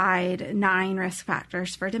identified 9 risk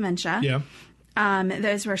factors for dementia. Yeah.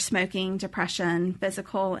 Those were smoking, depression,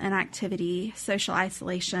 physical inactivity, social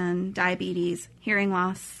isolation, diabetes, hearing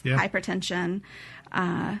loss, hypertension,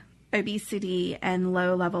 obesity, and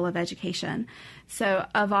low level of education. So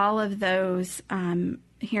of all of those,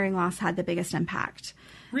 hearing loss had the biggest impact.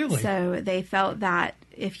 Really? So they felt that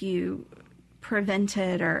if you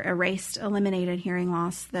prevented or eliminated hearing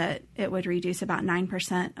loss, that it would reduce about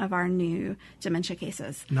 9% of our new dementia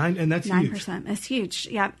cases. And that's 9%. 9%. It's huge.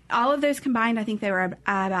 Yeah. All of those combined, I think they were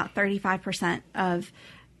about 35% of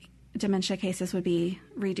dementia cases would be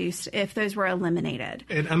reduced if those were eliminated.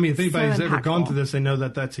 And I mean, if anybody's ever gone through this, they know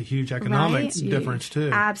that that's a huge economic difference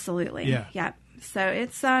too. Absolutely. Yeah. Yep. So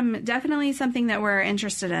it's definitely something that we're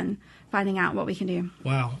interested in finding out what we can do.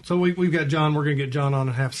 Wow. So we've got John. We're going to get John on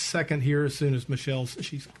in a half second here as soon as Michelle's.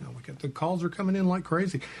 The calls are coming in like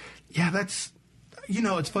crazy. Yeah, that's,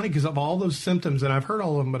 it's funny because of all those symptoms, and I've heard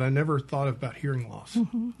all of them, but I never thought about hearing loss.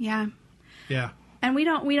 Mm-hmm. Yeah. Yeah. And we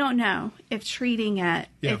don't know if treating it,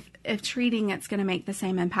 if treating it's going to make the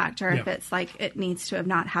same impact, or if it's like it needs to have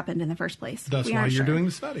not happened in the first place. That's why you're doing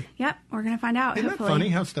the study. Yep, we're going to find out. Isn't hopefully. that funny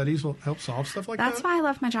how studies will help solve stuff like that? That's why I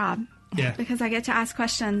love my job. Yeah. Because I get to ask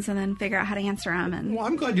questions and then figure out how to answer them. Well,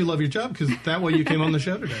 I'm glad you love your job because that way you came on the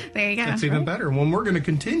show today. There you go. That's even better. When we're going to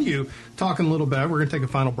continue talking a little bit, we're going to take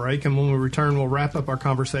a final break. And when we return, we'll wrap up our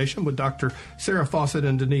conversation with Dr. Sarah Fawcett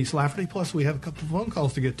and Denise Lafferty. Plus, we have a couple of phone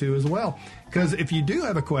calls to get to as well. Because if you do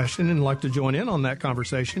have a question and like to join in on that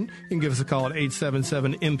conversation, you can give us a call at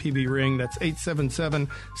 877-MPB-RING. That's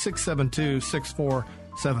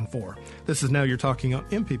 877-672-6474. This is Now You're Talking on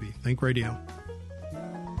MPB Think Radio.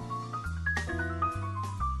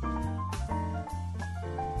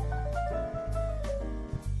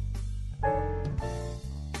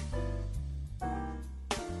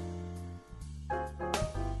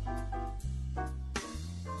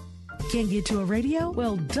 Can't get to a radio?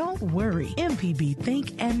 Well, don't worry. MPB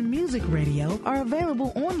Think and Music Radio are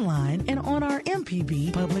available online and on our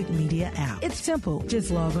MPB Public Media app. It's simple.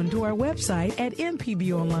 Just log on to our website at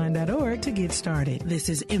mpbonline.org to get started. This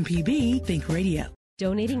is MPB Think Radio.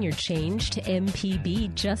 Donating your change to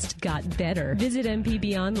MPB just got better. Visit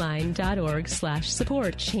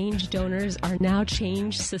mpbonline.org/support. Change donors are now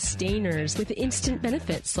change sustainers with instant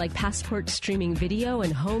benefits like passport streaming video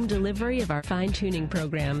and home delivery of our fine-tuning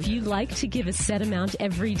program. If you'd like to give a set amount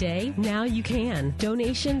every day, now you can.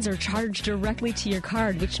 Donations are charged directly to your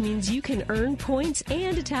card, which means you can earn points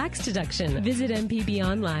and a tax deduction. Visit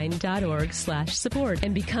mpbonline.org/support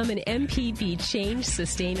and become an MPB change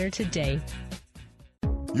sustainer today.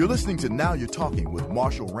 You're listening to Now You're Talking with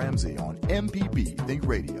Marshall Ramsey on MPB Think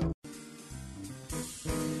Radio.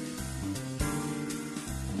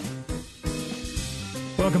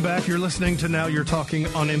 Welcome back. You're listening to Now You're Talking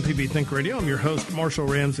on MPB Think Radio. I'm your host, Marshall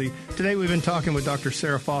Ramsey. Today we've been talking with Dr.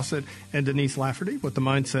 Sarah Fawcett and Denise Lafferty with the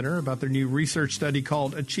Mind Center about their new research study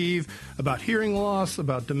called Achieve, about hearing loss,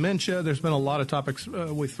 about dementia. There's been a lot of topics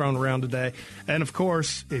we've thrown around today. And, of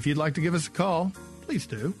course, if you'd like to give us a call, please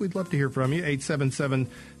do. We'd love to hear from you.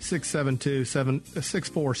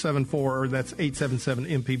 877-672-6474, or that's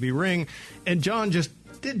 877-MPB-RING. And John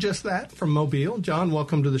did just that from Mobile. John,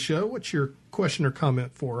 welcome to the show. What's your question or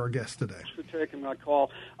comment for our guest today? Thanks for taking my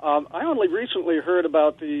call. I only recently heard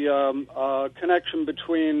about the connection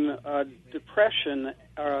between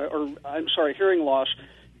hearing loss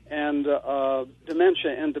and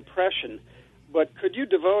dementia and depression. But could you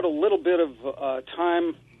devote a little bit of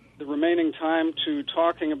time, the remaining time, to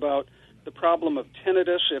talking about the problem of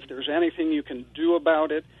tinnitus, if there's anything you can do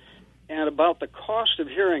about it, and about the cost of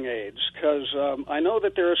hearing aids? Because I know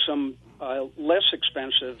that there are some less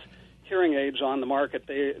expensive hearing aids on the market.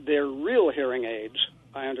 They're real hearing aids,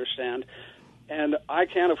 I understand, and I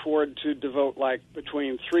can't afford to devote like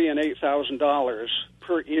between $3,000 and $8,000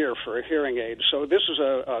 per ear for a hearing aid. So this is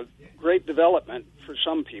a great development for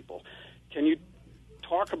some people. Can you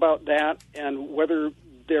talk about that and whether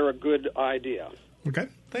they're a good idea? Okay,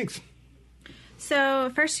 thanks.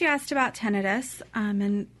 So first you asked about tinnitus,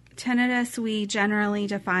 and tinnitus we generally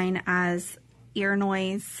define as ear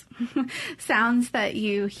noise, sounds that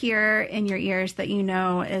you hear in your ears that you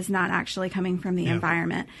know is not actually coming from the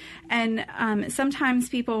environment. And sometimes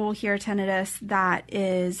people will hear tinnitus that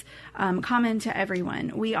is common to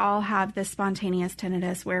everyone. We all have this spontaneous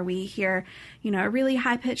tinnitus where we hear, a really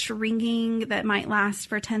high-pitched ringing that might last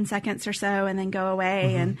for 10 seconds or so and then go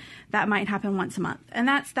away, and that might happen once a month. And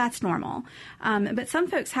that's normal. But some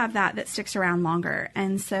folks have that sticks around longer,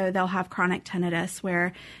 and so they'll have chronic tinnitus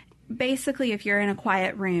where basically, if you're in a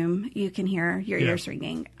quiet room, you can hear your ears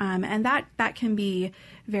ringing. And that can be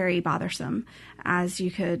very bothersome, as you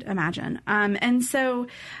could imagine. And so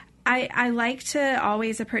I like to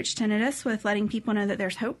always approach tinnitus with letting people know that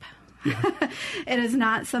there's hope. It is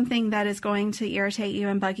not something that is going to irritate you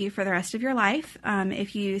and bug you for the rest of your life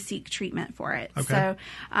if you seek treatment for it. Okay. So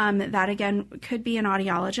that, again, could be an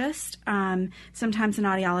audiologist. Sometimes an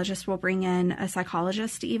audiologist will bring in a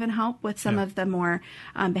psychologist to even help with some of the more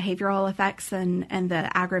behavioral effects and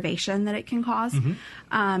the aggravation that it can cause.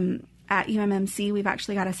 At UMMC, we've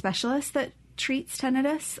actually got a specialist that treats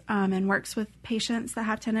tinnitus and works with patients that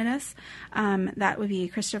have tinnitus. That would be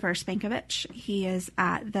Christopher Spankovich. He is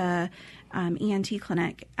at the ENT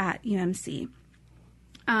clinic at UMC.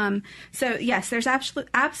 So yes, there's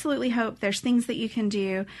absolutely hope. There's things that you can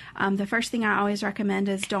do. The first thing I always recommend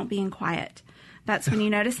is don't be in quiet. That's when you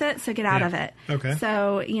notice it, so get out of it. Okay.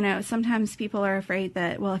 So, sometimes people are afraid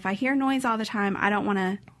that, well, if I hear noise all the time, I don't want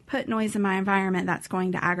to put noise in my environment. That's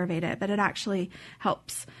going to aggravate it, but it actually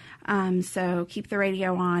helps. So keep the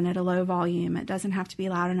radio on at a low volume. It doesn't have to be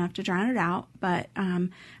loud enough to drown it out, but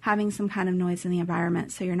having some kind of noise in the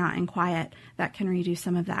environment so you're not in quiet, that can reduce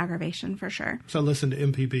some of the aggravation for sure. So listen to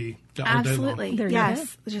MPB all Absolutely. day long.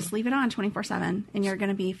 Yes. Just leave it on 24/7 and you're going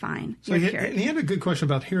to be fine. So he had a good question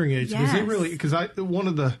about hearing aids. Yes. Was it really, because I think one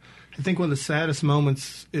of the saddest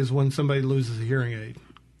moments is when somebody loses a hearing aid.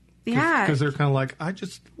 Yeah. Because they're kind of like, I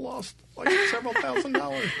just lost several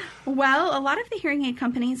 $1,000s. Well, a lot of the hearing aid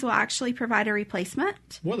companies will actually provide a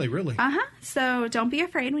replacement. Will they really? So don't be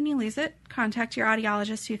afraid when you lose it. Contact your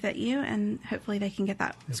audiologist who fit you, and hopefully they can get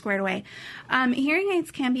that squared away. Hearing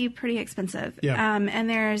aids can be pretty expensive. Yeah. And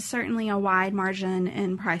there's certainly a wide margin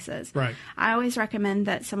in prices. Right. I always recommend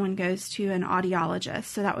that someone goes to an audiologist.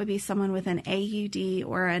 So that would be someone with an AUD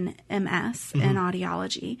or an MS in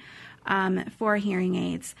audiology. For hearing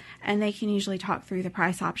aids, and they can usually talk through the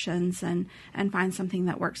price options and find something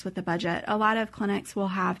that works with the budget. A lot of clinics will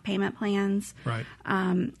have payment plans. Right.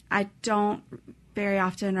 I don't very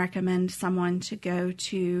often recommend someone to go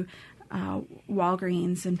to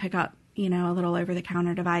Walgreens and pick up a little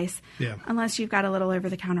over-the-counter device, unless you've got a little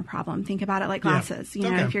over-the-counter problem. Think about it like glasses.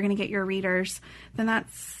 If you're going to get your readers, then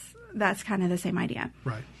that's kind of the same idea.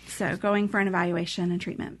 Right. So going for an evaluation and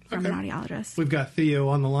treatment from an audiologist. We've got Theo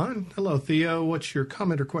on the line. Hello, Theo. What's your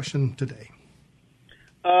comment or question today?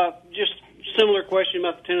 Just similar question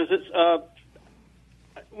about the tinnitus.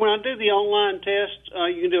 When I do the online test,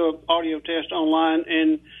 you can do an audio test online,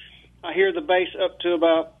 and I hear the bass up to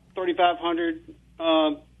about 3,500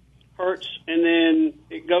 hertz, and then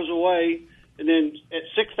it goes away, and then at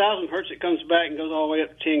 6,000 hertz it comes back and goes all the way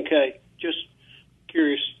up to 10K. Just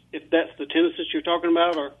curious if that's the tinnitus you're talking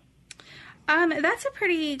about, or... That's a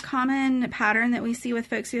pretty common pattern that we see with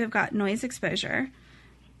folks who have got noise exposure.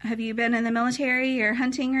 Have you been in the military or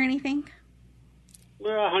hunting or anything?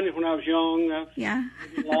 Well, I hunted when I was young. Yeah.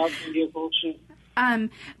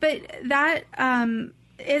 But that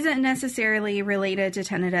isn't necessarily related to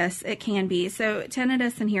tinnitus. It can be. So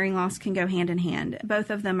tinnitus and hearing loss can go hand in hand. Both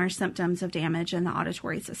of them are symptoms of damage in the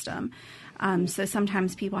auditory system. So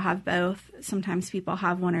sometimes people have both. Sometimes people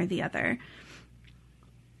have one or the other.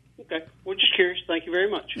 Okay. Well, just curious. Thank you very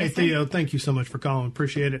much. Hey, Theo, thank you so much for calling.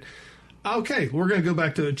 Appreciate it. Okay, we're going to go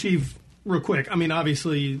back to Achieve real quick. I mean,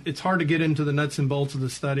 obviously, it's hard to get into the nuts and bolts of the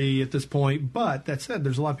study at this point. But that said,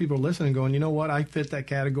 there's a lot of people listening going, you know what, I fit that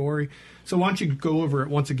category. So why don't you go over it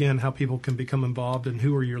once again, how people can become involved and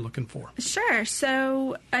who are you looking for? Sure.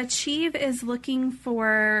 So Achieve is looking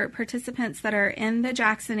for participants that are in the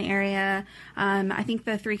Jackson area. I think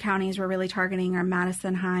the 3 counties we're really targeting are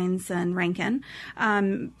Madison, Hinds, and Rankin.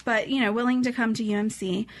 But, willing to come to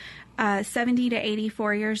UMC, 70 to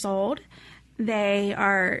 84 years old. They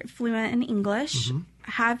are fluent in English,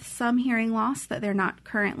 have some hearing loss that they're not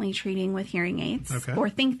currently treating with hearing aids, or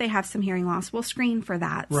think they have some hearing loss. We'll screen for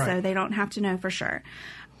that, so they don't have to know for sure.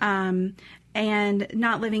 And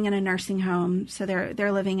not living in a nursing home, so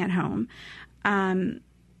they're living at home. And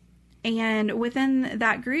within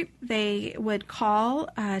that group, they would call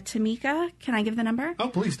Tamika. Can I give the number? Oh,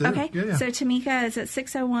 please do. Okay. Yeah. So Tamika is at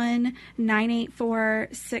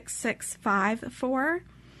 601-984-6654.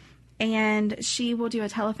 And she will do a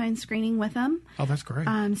telephone screening with them. Oh, that's great.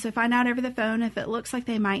 So find out over the phone if it looks like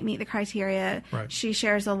they might meet the criteria. Right. She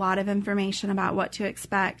shares a lot of information about what to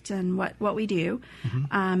expect and what we do.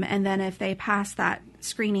 And then if they pass that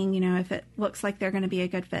screening, if it looks like they're going to be a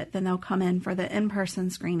good fit, then they'll come in for the in-person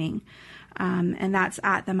screening. and that's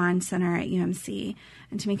at the Mind Center at UMC.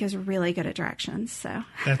 And Tamika's really good at directions. So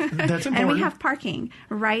that's important. And we have parking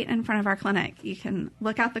right in front of our clinic. You can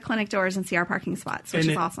look out the clinic doors and see our parking spots, which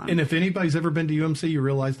is awesome. And if anybody's ever been to UMC, you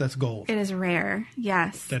realize that's gold. It is rare.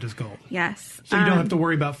 Yes. That is gold. Yes. So you don't have to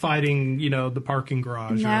worry about fighting, the parking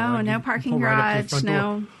garage. No parking garage.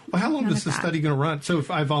 No. Well, how long is the study going to run? So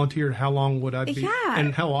if I volunteered, how long would I be? Yeah.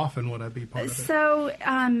 And how often would I be part of it? So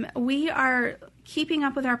we are keeping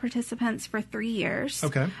up with our participants for 3 years.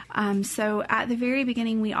 Okay. So at the very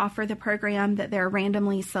beginning, we offer the program that they're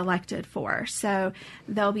randomly selected for. So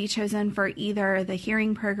they'll be chosen for either the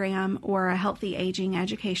hearing program or a healthy aging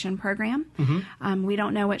education program. Mm-hmm. We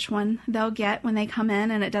don't know which one they'll get when they come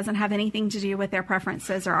in, and it doesn't have anything to do with their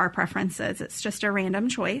preferences or our preferences. It's just a random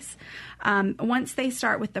choice. Once they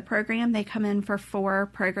start with the program, they come in for 4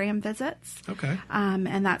 program visits. Okay.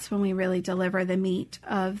 And that's when we really deliver the meat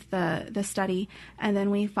of the study. And then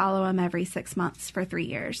we follow them every 6 months for 3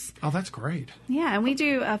 years. Oh, that's great. Yeah, and we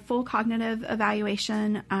do a full cognitive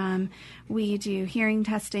evaluation. We do hearing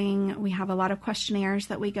testing. We have a lot of questionnaires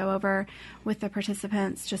that we go over with the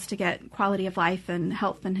participants just to get quality of life and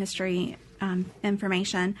health and history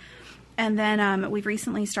information. And then we've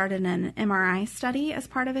recently started an MRI study as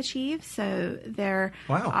part of Achieve. So they're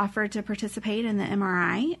offered to participate in the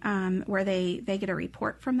MRI where they get a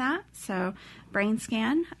report from that. So brain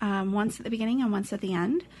scan once at the beginning and once at the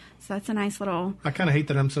end. So that's a nice little... I kind of hate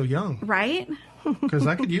that I'm so young. Right? Because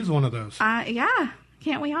I could use one of those. Yeah.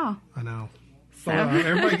 Can't we all? I know. So. Well,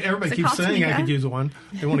 everybody keeps saying I could use one.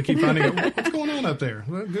 They want to keep finding out what's going on up there.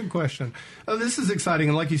 Well, good question. This is exciting.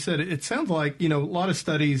 And like you said, it sounds like, a lot of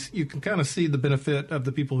studies, you can kind of see the benefit of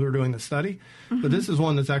the people who are doing the study. Mm-hmm. But this is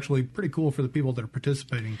one that's actually pretty cool for the people that are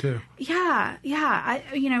participating, too. Yeah.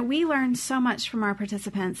 We learned so much from our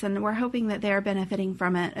participants, and we're hoping that they're benefiting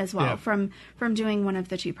from it as well, from doing one of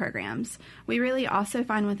the 2 programs. We really also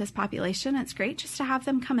find with this population, it's great just to have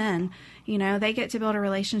them come in. They get to build a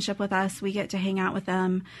relationship with us. We get to hang out with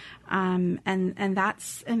them, and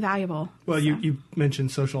that's invaluable. Well, so. you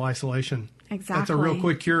mentioned social isolation. Exactly. That's a real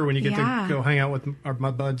quick cure when you get to go hang out with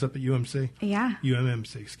my buds up at UMC. Yeah.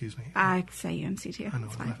 UMMC, excuse me. I say UMC too. I know.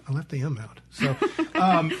 I left the M out. So,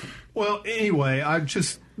 well, anyway,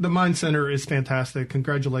 the Mind Center is fantastic.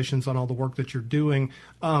 Congratulations on all the work that you're doing.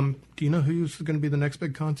 Do you know who's going to be the next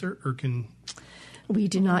big concert, or can... We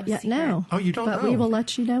do not yet know. Oh, you don't know? But we will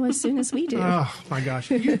let you know as soon as we do. Oh, my gosh.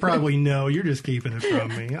 You probably know. You're just keeping it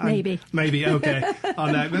from me. Maybe. Okay.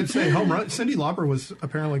 On that. But say home run. Cyndi Lauper was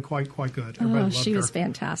apparently quite good. Everybody loved she her. was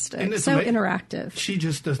fantastic. And so interactive. She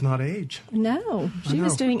just does not age. No. She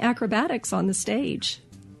was doing acrobatics on the stage.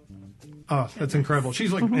 Oh, that's incredible.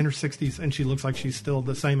 She's like in her 60s, and she looks like she's still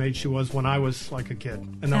the same age she was when I was like a kid.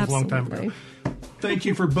 And that was a long time ago. Thank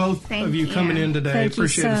you for both of you coming in today. Thank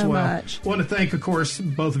Appreciate you so it as well. much. I want to thank, of course,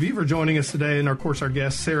 both of you for joining us today, and of course our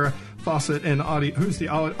guests, Sarah Fawcett, and who's the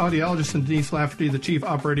audiologist, and Denise Lafferty, the Chief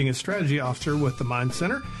Operating and Strategy Officer with the Mind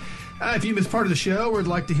Center. If you missed part of the show or would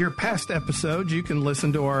like to hear past episodes, you can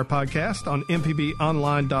listen to our podcast on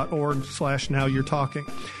mpbonline.org/Now You're Talking.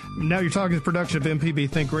 Now You're Talking is a production of MPB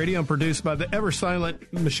Think Radio and produced by the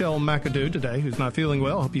ever-silent Michelle McAdoo today, who's not feeling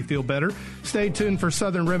well. Hope you feel better. Stay tuned for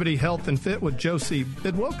Southern Remedy Health and Fit with Josie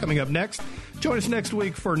Bidwell coming up next. Join us next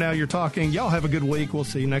week for Now You're Talking. Y'all have a good week. We'll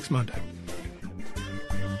see you next Monday.